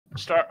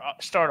Start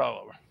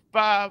all over.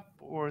 5,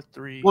 4,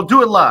 3. We'll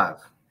do it live.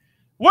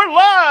 We're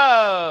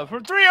live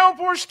from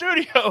 304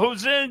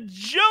 Studios in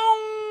Jonesboro,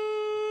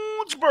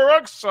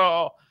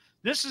 Arkansas.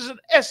 This is an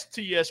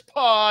STS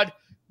Pod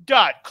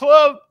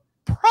Club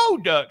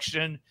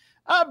production.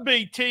 I'm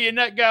BT, and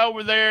that guy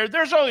over there.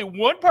 There's only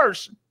one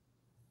person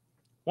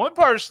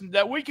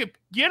that we could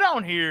get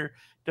on here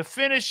to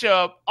finish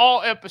up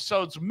all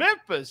episodes of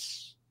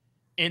Memphis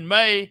in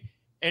May,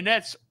 and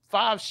that's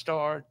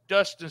 5-star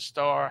Dustin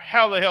Starr.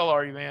 How the hell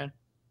are you, man?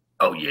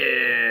 Oh,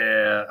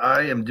 yeah.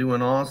 I am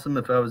doing awesome.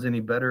 If I was any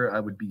better,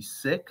 I would be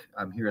sick.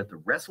 I'm here at the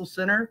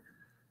WrestleCenter.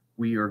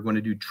 We are going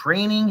to do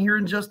training here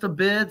in just a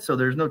bit, so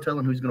there's no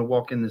telling who's going to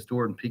walk in this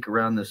door and peek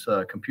around this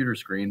computer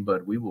screen,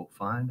 but we will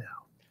find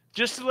out.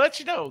 Just to let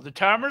you know, the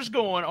timer's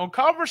going. On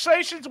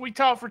conversations, we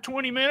talk for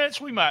 20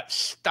 minutes. We might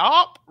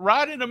stop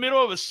right in the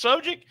middle of a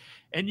subject,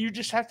 and you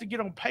just have to get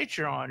on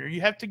Patreon, or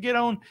you have to get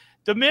on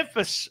the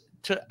Memphis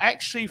to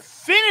actually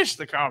finish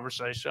the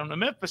conversation on the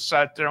Memphis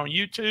site there on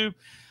YouTube.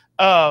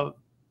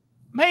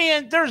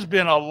 Man, there's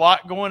been a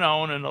lot going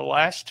on in the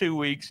last 2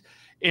 weeks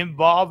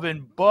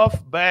involving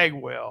Buff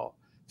Bagwell.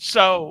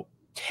 So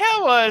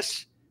tell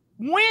us,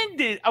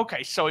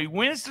 so he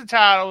wins the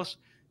titles.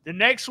 The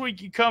next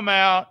week you come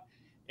out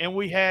and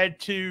we had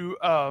to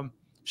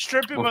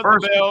strip him of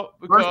the belt.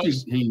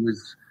 Because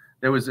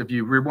there was, if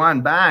you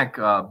rewind back,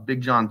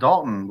 Big John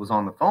Dalton was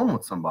on the phone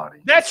with somebody.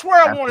 That's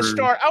where I want to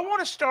start. I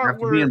want to start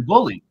after being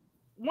bullied.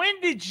 When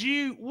did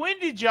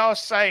y'all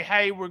say,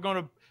 hey, we're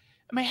going to,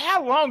 I mean,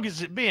 how long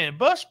has it been?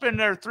 Buff's been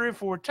there 3 or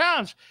 4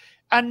 times.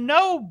 I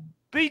know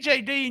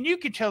BJD, and you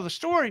can tell the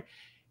story.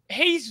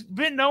 He's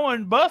been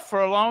knowing Buff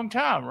for a long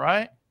time,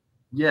 right?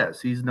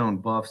 Yes, he's known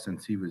Buff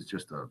since he was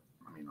just a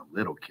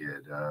little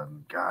kid.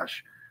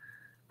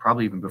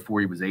 Probably even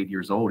before he was 8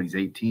 years old. He's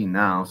 18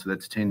 now, so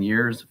that's 10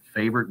 years.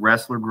 Favorite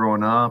wrestler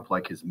growing up,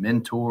 like his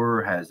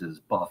mentor, has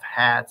his Buff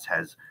hats,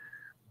 has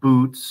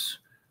boots,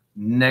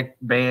 neck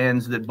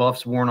bands that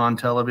Buff's worn on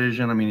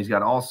television. I mean, he's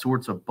got all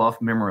sorts of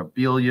Buff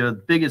memorabilia.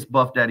 The biggest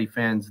Buff Daddy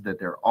fans that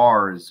there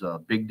are is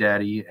Big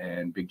Daddy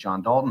and Big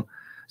John Dalton.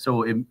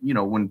 So,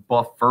 when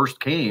Buff first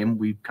came,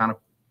 we kind of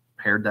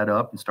paired that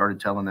up and started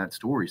telling that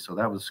story. So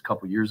that was a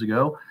couple years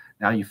ago.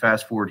 Now you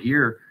fast forward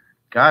here.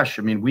 Gosh,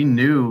 I mean, we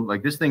knew,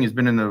 like, this thing has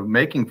been in the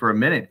making for a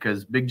minute,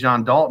 because Big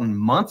John Dalton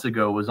months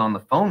ago was on the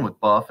phone with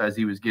Buff as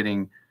he was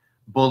getting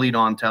bullied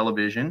on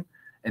television.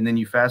 And then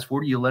you fast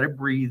forward, you let it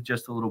breathe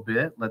just a little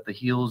bit, let the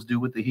heels do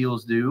what the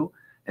heels do,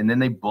 and then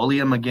they bully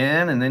him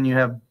again. And then you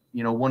have,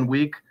 1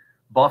 week,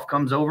 Buff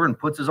comes over and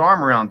puts his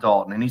arm around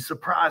Dalton, and he's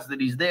surprised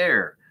that he's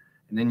there.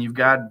 And then you've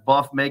got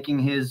Buff making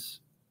his,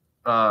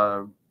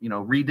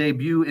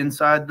 re-debut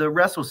inside the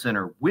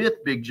WrestleCenter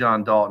with Big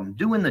John Dalton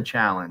doing the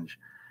challenge.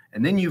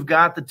 And then you've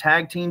got the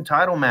tag team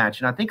title match.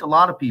 And I think a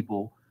lot of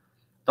people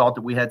thought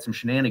that we had some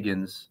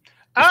shenanigans.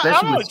 I'm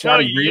going to tell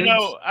you,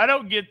 I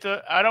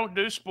don't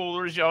do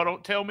spoilers. Y'all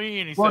don't tell me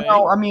anything. Well,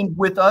 no, I mean,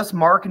 with us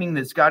marketing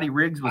that Scotty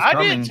Riggs was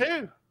coming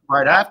too.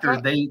 Right after,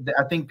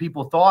 I think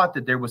people thought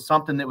that there was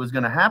something that was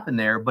going to happen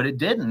there, but it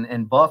didn't.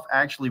 And Buff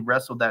actually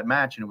wrestled that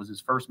match, and it was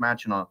his first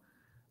match in a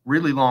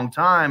really long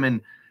time.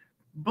 And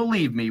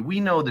believe me, we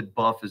know that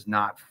Buff is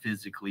not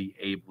physically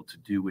able to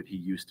do what he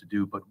used to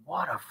do, but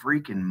what a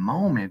freaking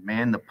moment,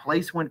 man. The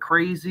place went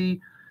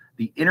crazy.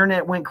 The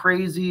internet went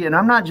crazy. And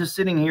I'm not just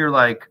sitting here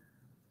like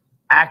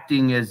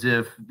acting as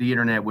if the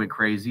internet went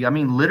crazy. I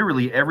mean,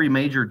 literally every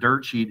major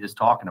dirt sheet is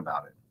talking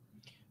about it.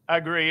 I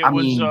agree. It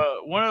was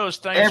one of those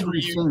things.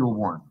 Every single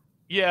one.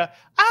 Yeah.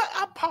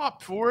 I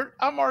popped for it.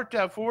 I marked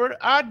out for it.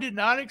 I did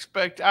not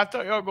expect. I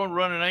thought y'all were going to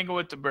run an angle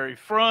at the very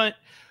front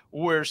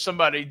where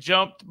somebody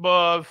jumped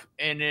Buff,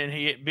 and then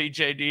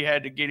BJD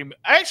had to get him.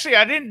 Actually,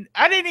 I didn't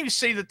even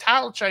see the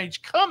title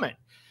change coming.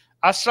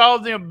 I saw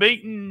them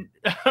beating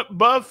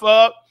Buff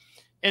up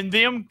and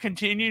them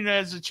continuing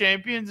as the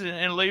champions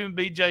and leaving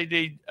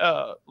BJD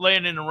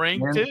laying in the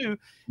ring too.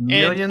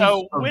 And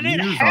so when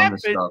it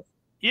happened,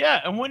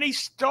 and when he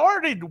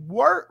started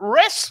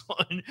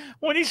wrestling,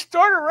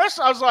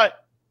 I was like,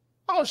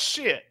 oh,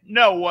 shit,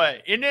 no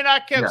way. And then I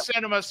kept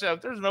saying to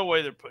myself, there's no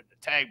way they're putting the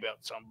tag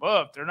belts on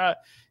Buff. They're not.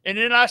 And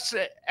then I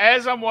said,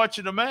 as I'm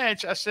watching the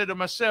match, I said to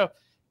myself,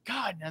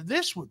 God, now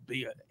this would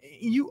be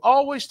you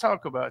always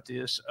talk about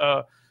this.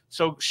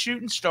 So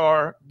Shooting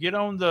Star, get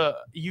on the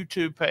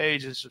YouTube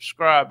page and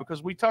subscribe,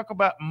 because we talk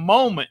about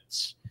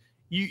moments.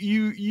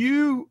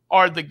 You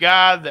are the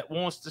guy that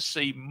wants to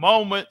see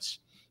moments.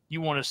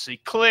 You want to see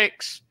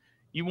clicks.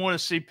 You want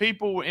to see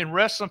people and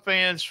wrestling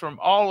fans from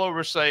all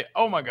over say,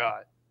 oh, my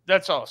God,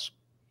 that's awesome.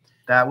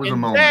 That was a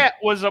moment. That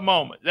was a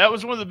moment. That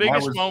was one of the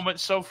biggest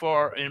moments so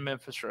far in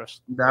Memphis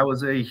wrestling. That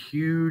was a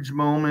huge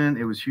moment.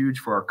 It was huge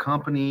for our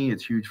company.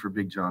 It's huge for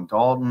Big John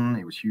Dalton.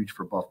 It was huge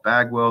for Buff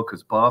Bagwell,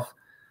 because Buff,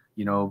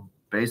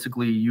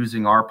 basically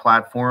using our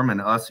platform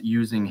and us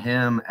using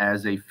him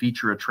as a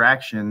feature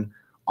attraction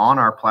on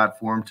our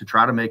platform to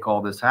try to make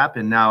all this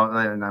happen. Now,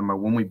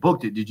 when we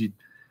booked it,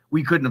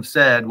 we couldn't have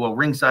said, well,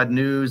 Ringside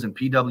News and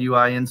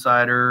PWI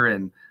Insider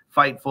and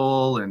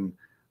Fightful and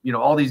you know,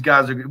 all these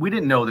guys are, we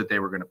didn't know that they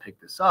were going to pick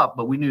this up,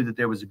 but we knew that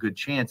there was a good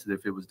chance that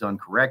if it was done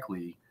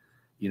correctly,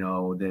 you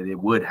know, that it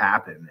would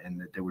happen and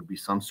that there would be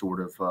some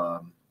sort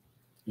of,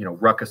 you know,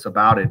 ruckus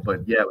about it.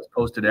 But yeah, it was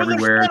posted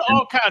everywhere. There's been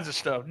all kinds of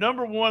stuff.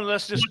 Number one,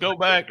 let's just go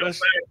back.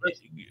 Let's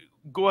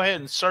go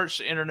ahead and search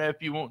the internet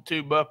if you want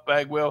to. Buff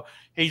Bagwell.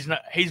 He's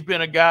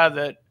been a guy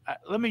that,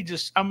 I'm going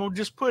to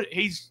just put,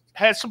 he's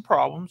had some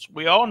problems.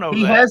 We all know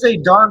he that. He has a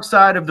Dark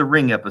Side of the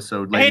Ring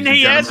episode, and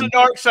he has a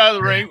Dark Side of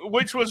the Ring,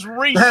 which was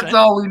recent. That's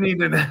all we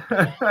needed.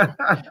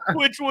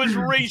 Which was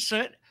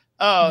recent.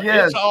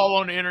 Yes. It's all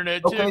on the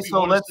internet too. Okay,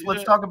 so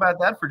let's talk about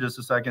that for just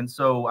a second.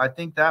 So I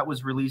think that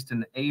was released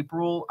in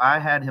April. I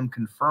had him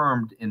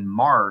confirmed in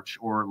March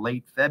or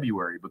late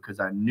February because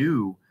I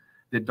knew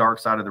that Dark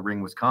Side of the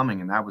Ring was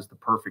coming, and that was the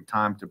perfect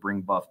time to bring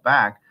Buff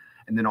back.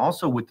 And then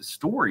also with the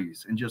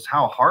stories and just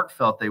how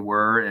heartfelt they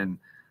were, and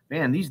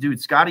man, these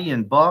dudes, Scotty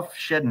and Buff,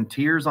 shedding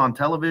tears on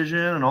television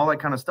and all that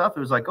kind of stuff. It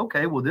was like,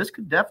 okay, well, this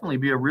could definitely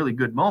be a really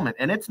good moment,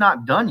 and it's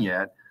not done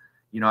yet.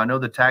 You know, I know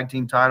the tag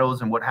team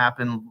titles and what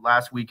happened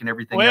last week and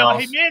everything else. Well,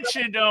 he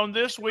mentioned on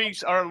this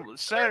week's or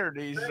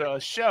Saturday's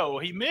show,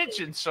 he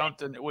mentioned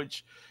something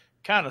which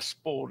kind of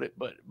spoiled it,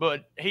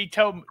 but he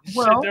told me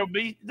said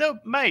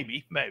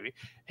maybe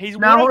he's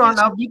now hold on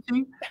now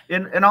BT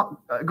and I'll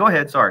go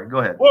ahead. Sorry, go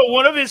ahead. Well,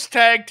 one of his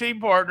tag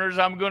team partners,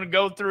 I'm going to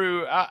go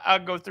through. I'll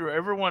go through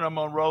every one of them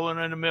on Rolling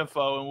in the Memphis,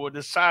 and we'll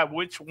decide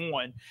which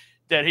one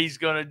that he's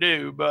going to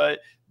do. But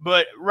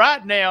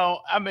right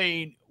now, I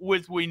mean,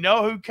 we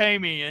know who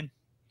came in.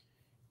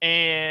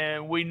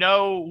 And we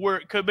know where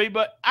it could be,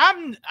 but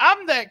I'm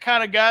that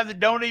kind of guy that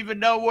don't even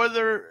know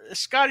whether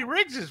Scotty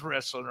Riggs is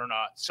wrestling or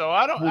not. So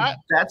I don't. Well,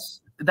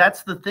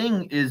 that's the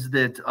thing is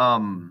that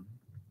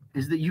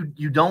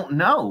you don't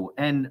know,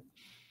 and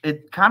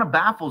it kind of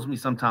baffles me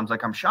sometimes.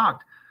 Like I'm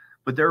shocked,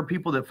 but there are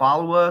people that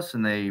follow us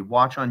and they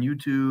watch on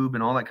YouTube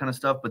and all that kind of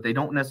stuff, but they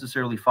don't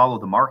necessarily follow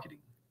the marketing.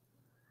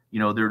 You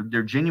know,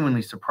 they're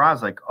genuinely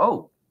surprised, like,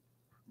 oh,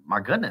 my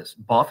goodness,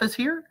 Buff is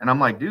here? And I'm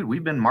like, dude,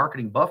 we've been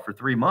marketing Buff for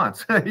 3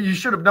 months. You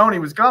should have known he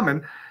was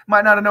coming.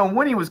 Might not have known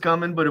when he was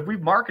coming, but if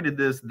we've marketed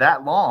this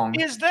that long.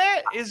 Is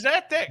that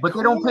But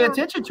they don't pay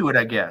attention to it,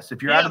 I guess.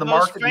 If you're out of the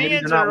market, maybe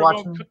they're not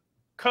watching.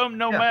 Come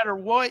no matter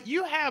what.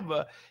 You have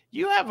a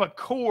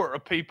core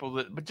of people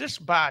that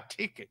just buy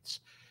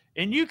tickets.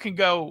 And you can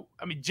go,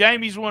 I mean,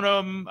 Jamie's one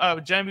of them.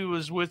 Jamie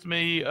was with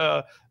me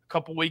a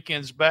couple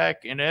weekends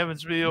back in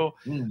Evansville.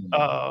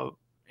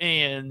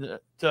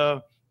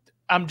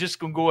 I'm just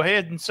going to go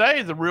ahead and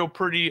say the real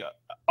pretty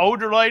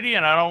older lady,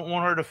 and I don't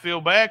want her to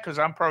feel bad because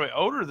I'm probably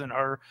older than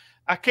her.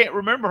 I can't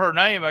remember her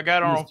name. I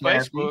got her on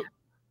Facebook.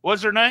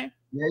 What's her name?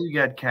 Yeah, you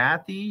got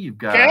Kathy. You've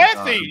got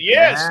Kathy.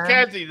 Yes,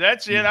 Kathy.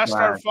 That's it. I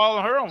started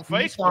following her on Keith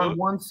Facebook. On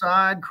one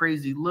side,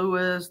 Crazy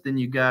Lewis. Then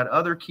you got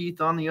other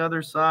Keith on the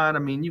other side. I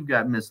mean, you've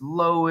got Miss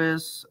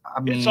Lois.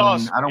 I mean,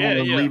 awesome. I don't want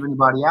to leave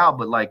anybody out,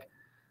 but like,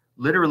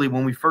 literally,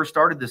 when we first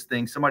started this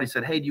thing, somebody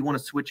said, hey, do you want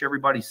to switch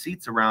everybody's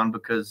seats around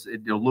because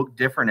it'll look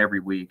different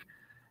every week?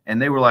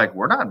 And they were like,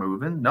 we're not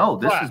moving. No,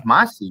 this is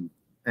my seat.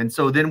 And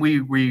so then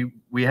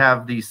we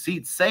have these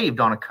seats saved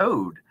on a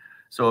code.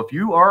 So if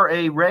you are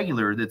a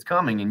regular that's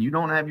coming and you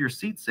don't have your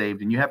seat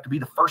saved and you have to be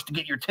the first to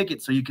get your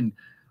ticket so you can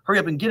hurry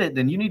up and get it,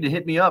 then you need to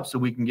hit me up so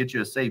we can get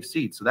you a safe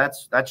seat. So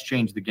that's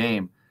changed the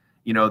game.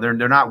 You know, they're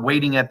not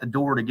waiting at the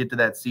door to get to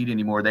that seat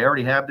anymore. They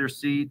already have their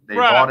seat. They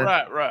bought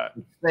it.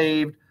 It's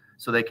saved.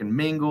 So they can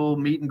mingle,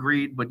 meet and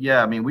greet. But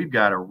yeah, I mean, we've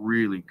got a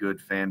really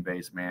good fan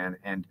base, man.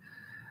 And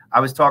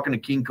I was talking to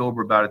King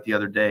Cobra about it the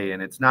other day,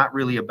 and it's not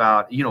really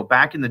about, you know,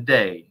 back in the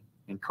day,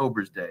 in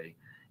Cobra's day,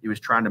 he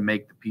was trying to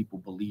make the people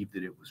believe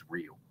that it was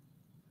real.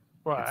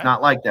 Right. It's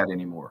not like that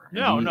anymore. He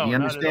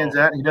understands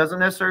that. He doesn't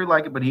necessarily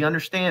like it, but he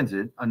understands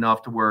it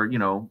enough to where, you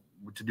know,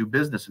 to do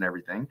business and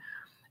everything.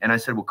 And I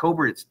said, well,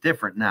 Cobra, it's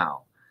different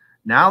now.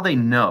 Now they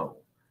know.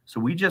 So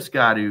we just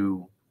got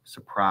to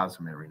surprise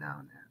them every now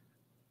and then.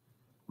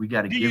 We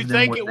got to give them. Do you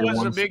think it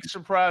was a big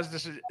surprise?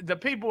 The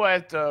people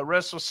at the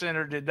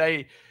WrestleCenter, did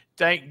they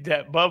think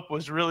that Buff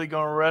was really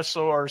going to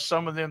wrestle, or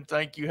some of them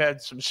think you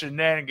had some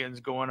shenanigans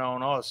going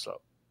on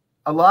also?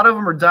 A lot of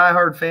them are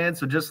diehard fans.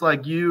 So just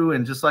like you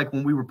and just like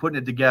when we were putting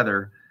it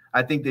together,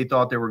 I think they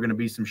thought there were going to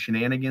be some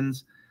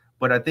shenanigans.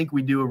 But I think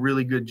we do a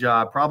really good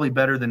job, probably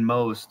better than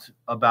most,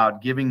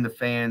 about giving the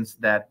fans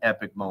that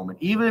epic moment.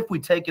 Even if we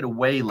take it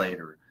away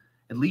later,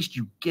 at least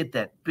you get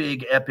that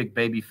big, epic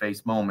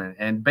babyface moment.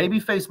 And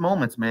babyface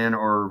moments, man,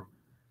 are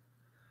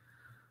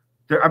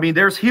there. I mean,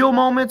 there's heel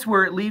moments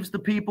where it leaves the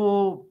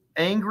people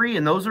angry,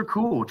 and those are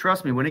cool.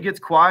 Trust me, when it gets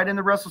quiet in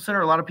the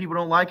WrestleCenter, a lot of people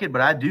don't like it,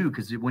 but I do,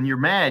 because when you're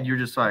mad, you're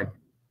just like,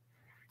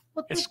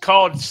 it's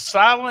called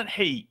silent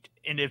heat.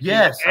 And if you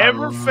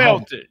ever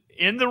felt it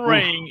in the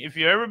ring, if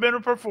you've ever been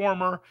a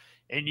performer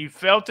and you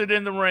felt it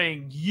in the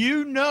ring,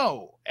 you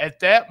know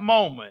at that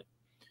moment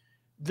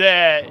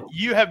that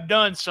you have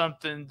done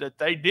something that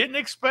they didn't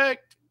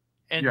expect,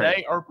 and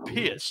they are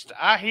pissed.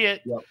 I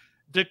hit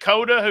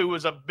Dakota, who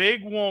was a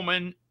big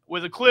woman,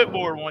 with a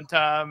clipboard one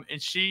time,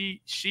 and she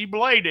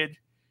bladed,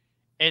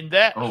 and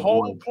that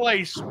whole boy.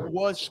 place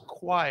was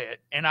quiet,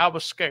 and I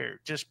was scared.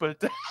 Just put it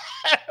that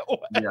way.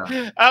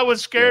 Yeah. I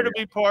was scared to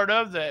be part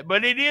of that,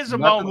 but it is a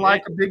Nothing moment.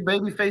 like a big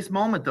baby face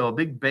moment, though. A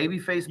big baby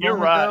face You're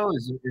moment, right.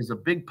 though, is a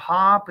big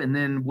pop. And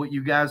then what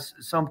you guys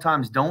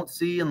sometimes don't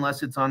see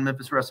unless it's on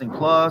Memphis Wrestling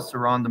Plus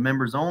or on the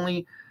members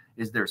only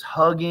is there's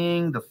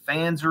hugging. The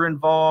fans are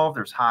involved.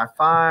 There's high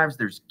fives.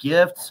 There's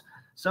gifts.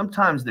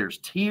 Sometimes there's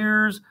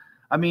tears.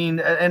 I mean,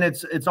 and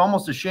it's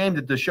almost a shame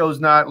that the show's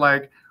not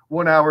like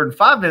 1 hour and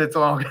 5 minutes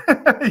long,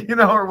 you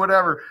know, or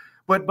whatever.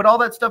 But all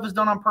that stuff is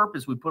done on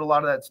purpose. We put a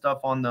lot of that stuff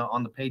on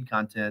the paid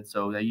content,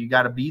 so that you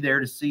got to be there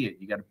to see it.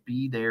 You got to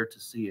be there to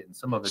see it. And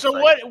some of it. So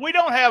what we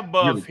don't have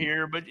Buff really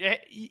here, but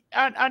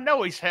I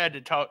know he's had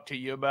to talk to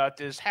you about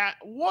this.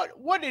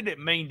 What did it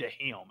mean to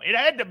him? It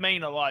had to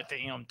mean a lot to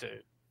him too.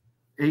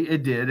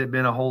 It did. It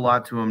meant a whole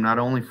lot to him, not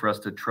only for us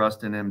to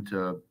trust in him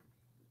to,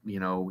 you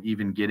know,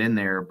 even get in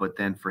there, but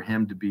then for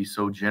him to be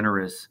so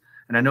generous.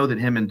 And I know that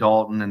him and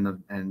Dalton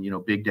and you know,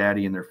 Big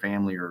Daddy and their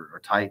family are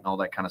tight and all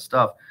that kind of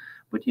stuff.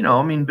 But, you know,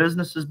 I mean,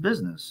 business is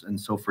business. And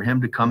so for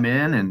him to come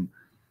in and,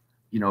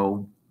 you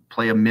know,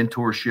 play a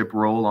mentorship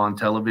role on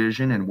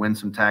television and win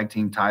some tag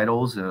team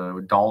titles,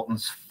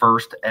 Dalton's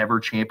first ever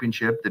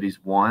championship that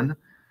he's won.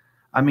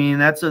 I mean,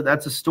 that's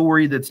a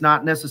story that's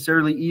not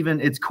necessarily even,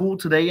 it's cool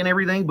today and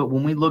everything, but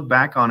when we look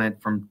back on it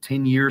from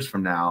 10 years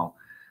from now,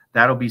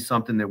 that'll be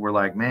something that we're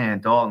like, man,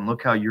 Dalton,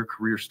 look how your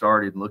career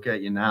started. Look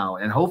at you now.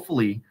 And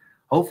hopefully,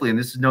 and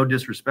this is no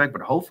disrespect,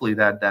 but hopefully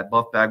that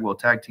Buff Bagwell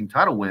tag team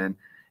title win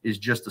is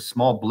just a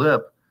small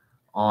blip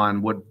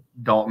on what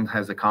Dalton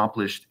has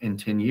accomplished in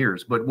 10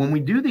 years. But when we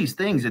do these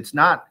things, it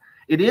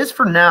is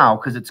for now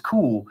because it's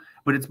cool,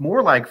 but it's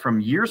more like from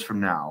years from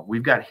now.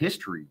 We've got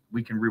history.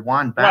 We can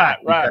rewind back.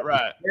 Right.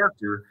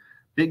 Character,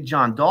 Big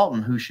John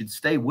Dalton, who should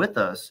stay with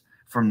us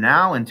from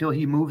now until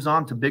he moves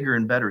on to bigger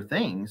and better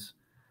things,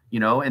 you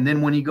know, and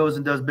then when he goes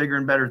and does bigger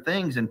and better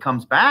things and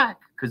comes back,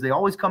 because they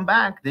always come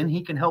back, then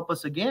he can help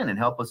us again and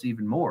help us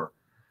even more.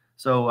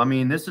 So, I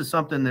mean, this is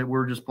something that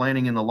we're just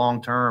planning in the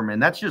long term. And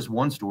that's just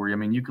one story. I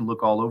mean, you can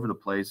look all over the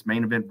place.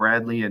 Main Event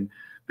Bradley and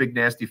Big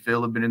Nasty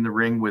Phil have been in the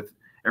ring with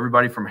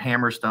everybody from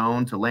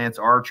Hammerstone to Lance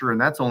Archer. And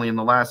that's only in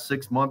the last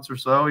 6 months or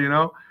so, you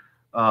know.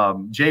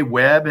 Jay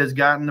Webb has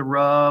gotten the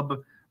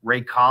rub.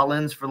 Ray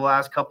Collins for the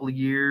last couple of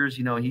years.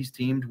 You know, he's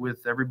teamed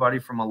with everybody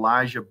from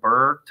Elijah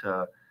Burke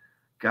to,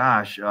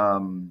 gosh,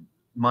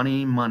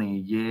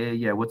 Money.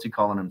 Yeah. What's he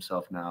calling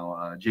himself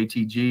now?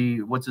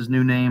 JTG. What's his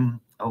new name?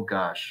 Oh,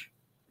 gosh.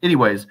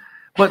 Anyways,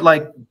 but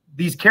like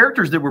these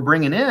characters that we're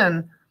bringing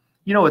in,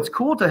 you know, it's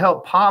cool to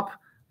help pop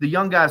the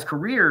young guy's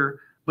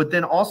career, but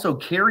then also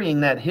carrying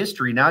that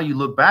history. Now you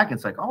look back and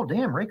it's like, oh,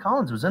 damn, Ray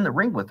Collins was in the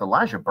ring with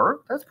Elijah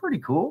Burke. That's pretty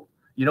cool.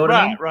 You know what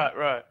I mean?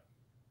 Right.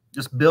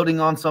 Just building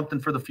on something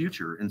for the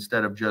future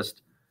instead of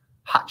just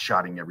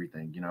hot-shotting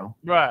everything, you know?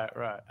 Right.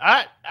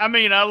 I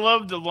mean, I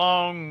love the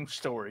long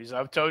stories.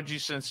 I've told you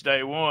since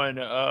day one.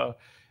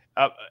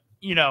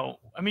 You know,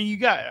 I mean, you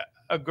got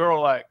a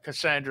girl like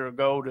Cassandra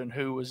Golden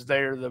who was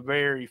there the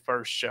very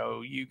first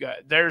show.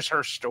 There's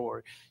her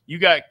story. You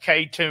got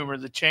Kay Toomer,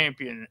 the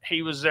champion.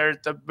 He was there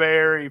at the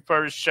very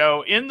first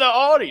show in the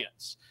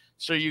audience.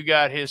 So you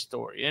got his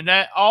story. And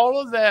that all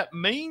of that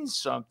means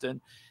something.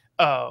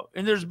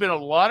 And there's been a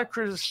lot of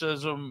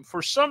criticism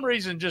for some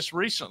reason just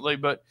recently,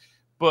 but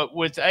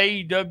with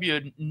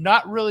AEW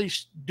not really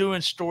doing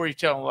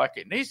storytelling like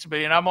it needs to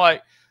be. And I'm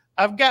like,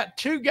 I've got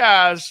two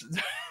guys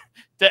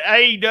that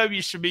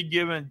AEW should be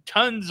giving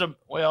tons of,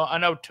 well, I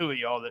know two of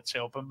y'all that's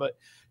helping, but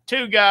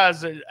two guys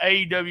that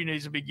AEW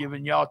needs to be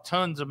giving y'all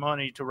tons of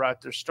money to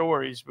write their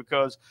stories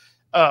because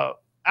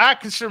I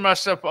consider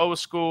myself old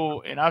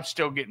school and I'm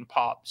still getting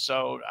popped.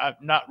 So I'm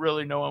not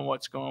really knowing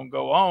what's going to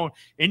go on.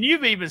 And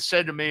you've even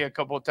said to me a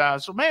couple of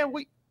times, so man,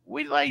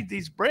 we laid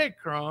these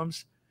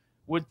breadcrumbs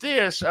with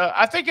this.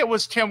 I think it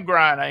was Tim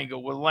Grind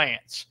angle with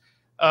Lance.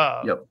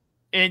 Yep.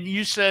 And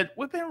you said,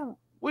 we've been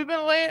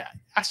laying.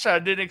 I said, I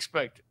didn't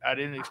expect it. I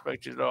didn't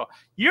expect it at all.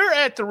 You're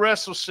at the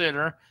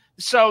WrestleCenter.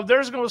 So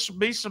there's going to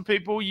be some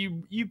people,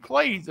 you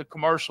play the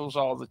commercials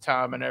all the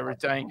time and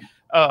everything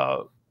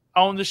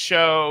on the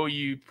show.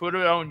 You put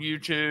it on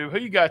YouTube. Who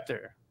you got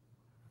there?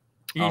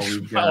 You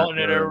smiling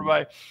at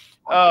everybody.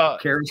 So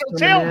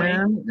tell me.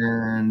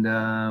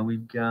 And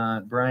we've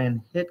got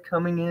Brian Hitt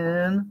coming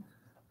in.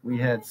 We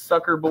had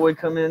Sucker Boy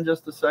come in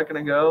just a second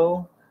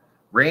ago.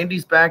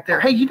 Randy's back there.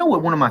 Hey, you know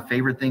what one of my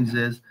favorite things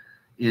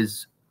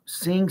is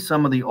seeing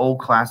some of the old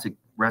classic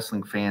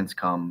wrestling fans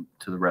come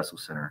to the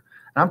WrestleCenter.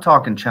 And I'm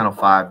talking Channel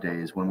 5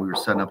 days when we were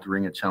setting up the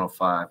ring at Channel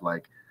 5.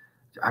 Like,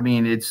 I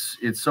mean, it's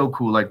so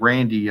cool. Like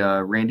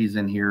Randy's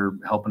in here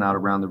helping out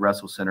around the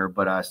WrestleCenter,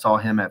 but I saw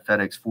him at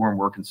FedEx Forum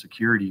working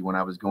security when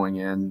I was going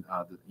in,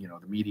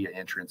 the media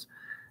entrance.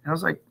 And I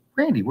was like,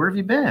 Randy, where have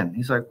you been?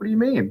 He's like, what do you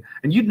mean?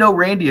 And you'd know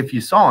Randy if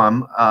you saw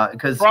him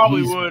because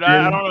probably would.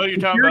 I don't know who you're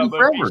talking about.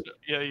 But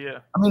yeah.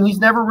 I mean, he's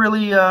never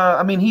really.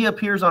 He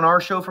appears on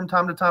our show from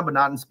time to time, but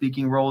not in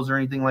speaking roles or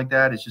anything like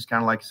that. It's just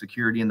kind of like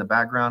security in the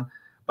background.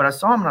 But I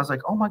saw him and I was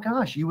like, oh my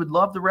gosh, you would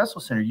love the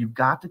WrestleCenter. You've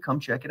got to come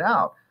check it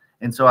out.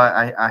 And so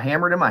I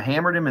hammered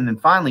him. And then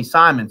finally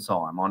Simon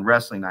saw him on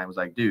wrestling night. Was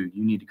like, dude,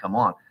 you need to come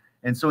on.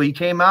 And so he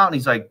came out and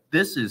he's like,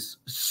 this is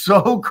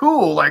so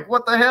cool. Like,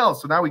 what the hell?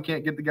 So now we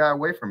can't get the guy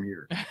away from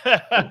here.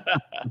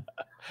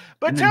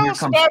 But tell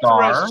us about the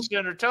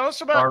WrestleCenter. Tell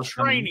us about Star's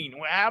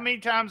training. How many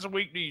times a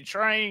week do you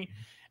train?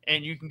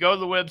 And you can go to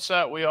the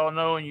website, we all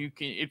know, and you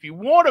can, if you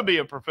want to be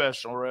a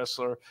professional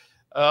wrestler,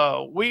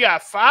 we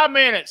got 5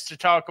 minutes to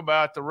talk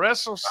about the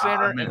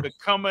WrestleCenter and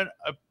becoming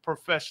a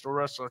professional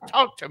wrestler.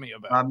 Talk to me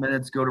about 5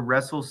 minutes. Go to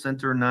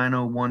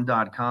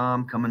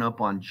WrestleCenter901.com. Coming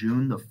up on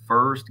June the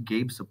 1st,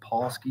 Gabe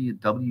Sapolsky,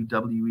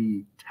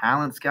 WWE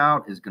Talent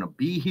Scout, is going to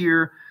be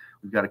here.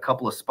 We've got a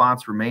couple of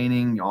spots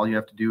remaining. All you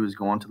have to do is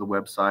go onto the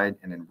website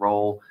and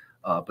enroll.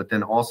 But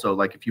then also,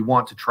 like, if you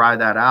want to try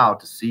that out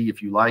to see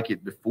if you like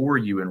it before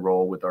you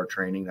enroll with our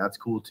training, that's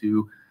cool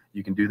too.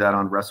 You can do that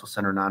on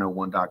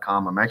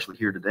WrestleCenter901.com. I'm actually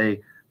here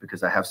today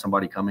because I have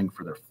somebody coming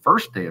for their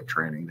first day of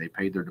training. They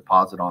paid their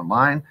deposit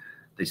online.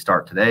 They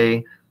start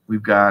today.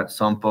 We've got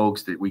some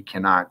folks that we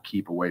cannot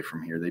keep away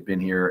from here. They've been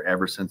here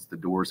ever since the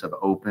doors have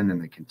opened,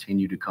 and they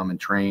continue to come and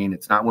train.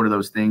 It's not one of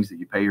those things that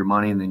you pay your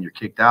money and then you're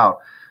kicked out.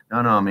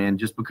 No, man.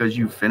 Just because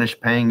you finish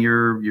paying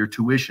your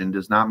tuition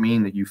does not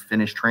mean that you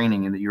finish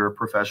training and that you're a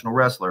professional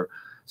wrestler.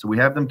 So we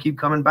have them keep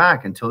coming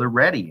back until they're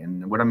ready.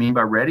 And what I mean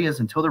by ready is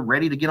until they're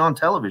ready to get on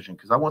television,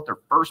 because I want their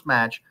first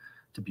match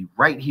to be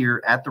right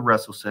here at the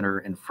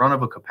WrestleCenter in front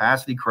of a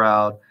capacity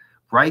crowd,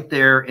 right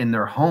there in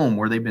their home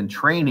where they've been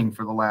training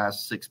for the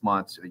last 6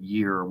 months, a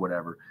year, or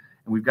whatever.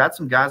 And we've got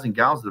some guys and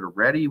gals that are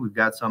ready. We've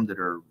got some that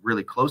are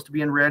really close to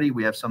being ready.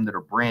 We have some that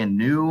are brand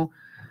new.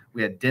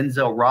 We had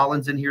Denzel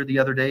Rollins in here the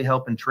other day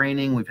helping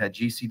training. We've had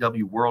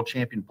GCW World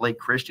Champion Blake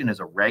Christian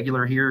as a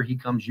regular here. He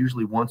comes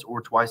usually once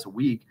or twice a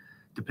week,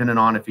 depending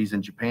on if he's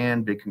in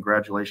Japan. Big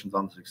congratulations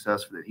on the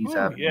success that he's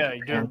having. Yeah,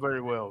 he's doing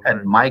very well.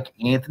 Had Mike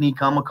Anthony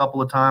come a couple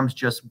of times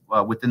just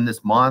within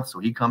this month, so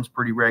he comes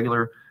pretty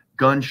regular.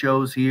 Gun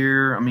shows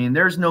here. I mean,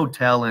 there's no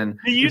telling.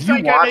 Do you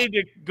think I need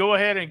to go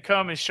ahead and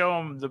come and show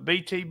them the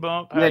BT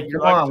bump? Yeah,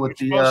 come on with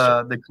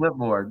the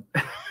clipboard.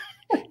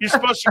 You're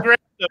supposed to grab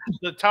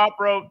the top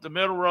rope, the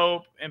middle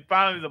rope, and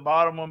finally the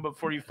bottom one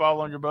before you fall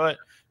on your butt.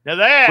 Now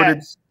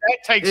that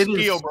takes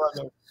skill,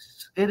 brother.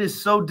 It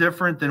is so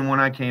different than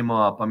when I came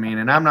up. I mean,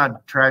 and I'm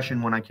not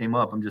trashing when I came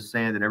up. I'm just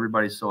saying that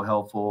everybody's so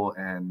helpful,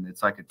 and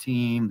it's like a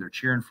team. They're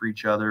cheering for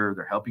each other.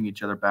 They're helping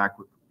each other back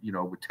with,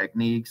 with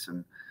techniques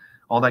and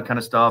all that kind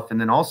of stuff. And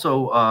then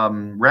also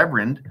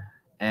Reverend,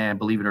 and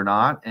believe it or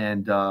not,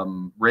 and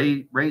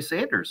Ray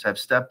Sanders have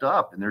stepped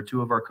up, and they're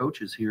two of our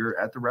coaches here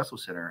at the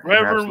WrestleCenter.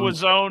 Reverend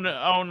was on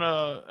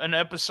an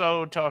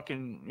episode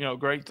talking,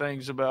 great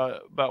things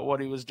about what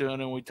he was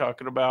doing, and we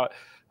talking about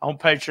on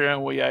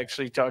Patreon. We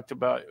actually talked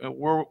about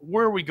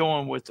where are we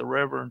going with the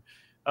Reverend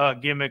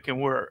gimmick,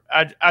 and where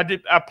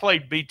I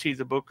played BT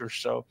the Booker,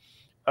 so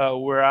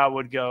where I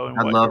would go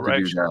and what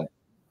direction. To do that.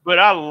 But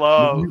I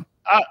love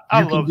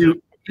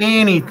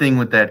anything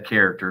with that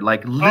character,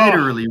 like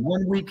literally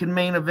 1 week can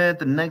main event,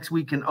 the next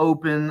week can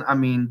open. I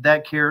mean,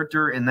 that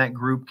character and that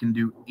group can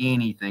do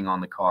anything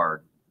on the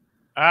card.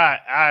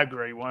 I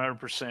agree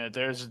 100%.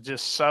 There's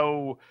just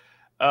so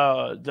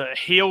the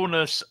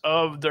heelness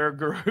of their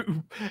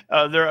group.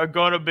 They're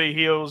going to be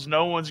heels.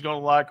 No one's going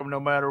to like them no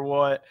matter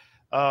what.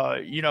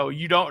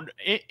 You don't,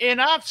 and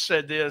I've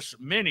said this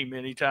many,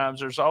 many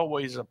times, there's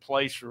always a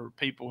place for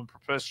people in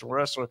professional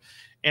wrestling.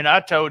 And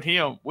I told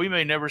him, we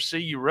may never see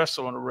you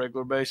wrestle on a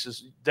regular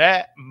basis.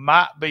 That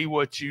might be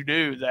what you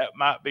do. That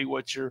might be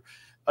what you're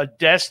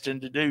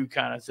destined to do,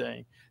 kind of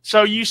thing.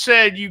 So you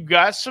said you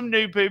got some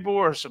new people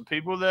or some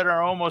people that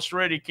are almost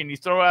ready. Can you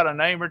throw out a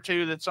name or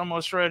two that's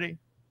almost ready?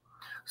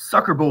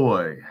 Sucker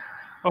Boy.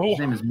 His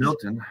name is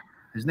Milton.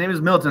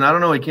 I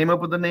don't know. He came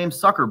up with the name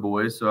Sucker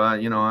Boy, so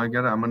I'm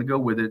gonna go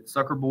with it.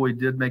 Sucker Boy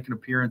did make an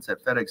appearance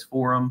at FedEx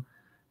Forum.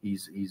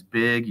 He's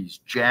big. He's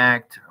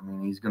jacked. I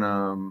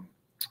mean,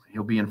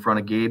 he'll be in front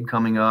of Gabe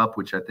coming up,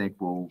 which I think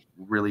will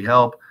really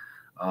help.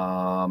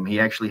 He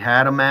actually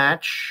had a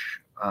match.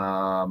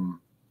 I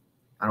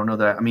don't know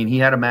that. I mean, he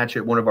had a match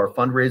at one of our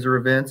fundraiser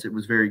events. It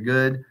was very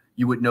good.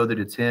 You wouldn't know that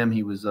it's him.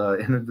 He was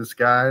in a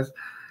disguise,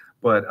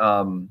 but.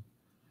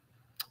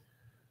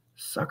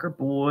 Sucker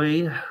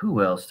Boy.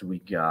 Who else do we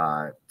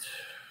got?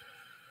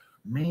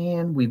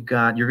 Man, you're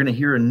going to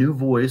hear a new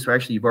voice. Or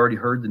actually, you've already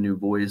heard the new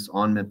voice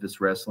on Memphis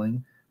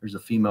Wrestling. There's a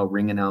female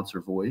ring announcer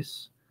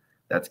voice.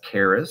 That's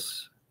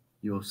Karis.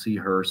 You'll see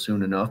her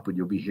soon enough, but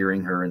you'll be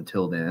hearing her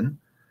until then.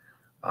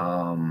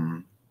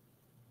 I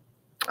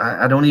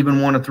don't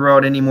even want to throw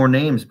out any more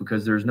names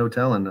because there's no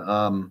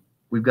telling.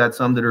 We've got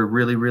some that are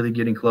really, really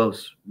getting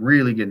close,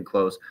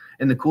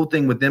 And the cool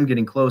thing with them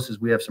getting close is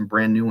we have some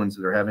brand new ones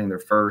that are having their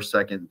first,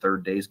 second, and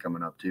third days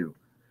coming up too.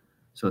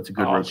 So it's a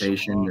good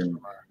rotation.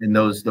 And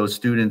those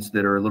students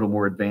that are a little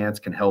more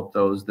advanced can help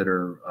those that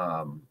are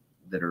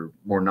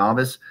more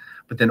novice.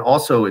 But then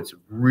also it's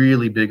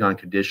really big on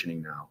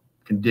conditioning now.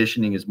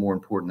 Conditioning is more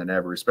important than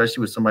ever,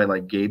 especially with somebody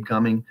like Gabe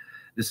coming.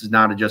 This is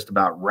not just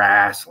about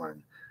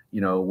wrestling.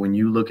 When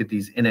you look at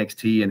these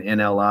NXT and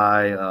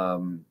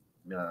NLI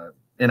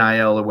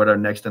NIL or whatever,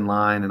 next in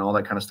line and all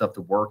that kind of stuff,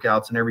 the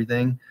workouts and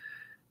everything.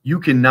 You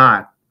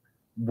cannot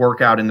work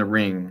out in the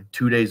ring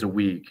 2 days a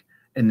week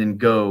and then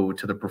go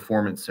to the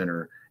performance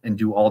center and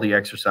do all the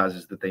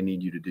exercises that they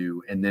need you to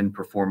do and then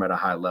perform at a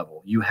high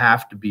level. You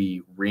have to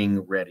be ring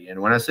ready. And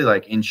when I say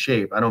like in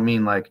shape, I don't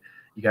mean like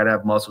you got to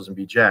have muscles and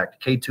be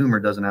jacked. K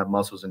Toomer doesn't have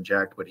muscles and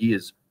jacked, but he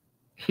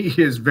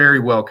is very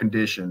well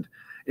conditioned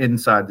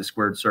inside the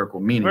squared circle,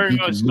 meaning Very he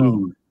much can so.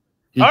 move.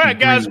 All right,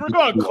 guys, we're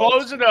going to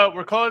close it up.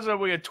 We're closing up.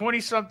 We got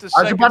 20-something seconds.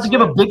 I was about to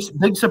give a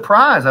big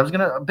surprise.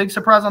 A big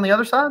surprise on the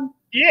other side.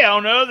 Yeah,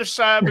 on the other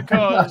side,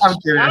 because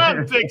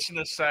I'm fixing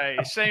to say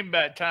same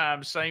bat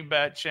time, same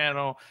bat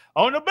channel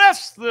on the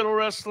best little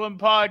wrestling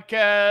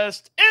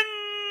podcast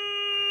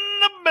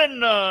in the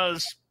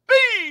business.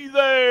 Be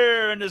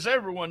there. And as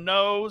everyone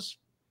knows,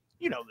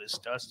 you know this,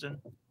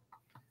 Dustin,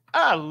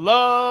 I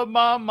love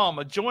my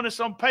mama. Join us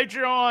on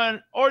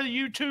Patreon or the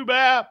YouTube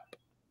app.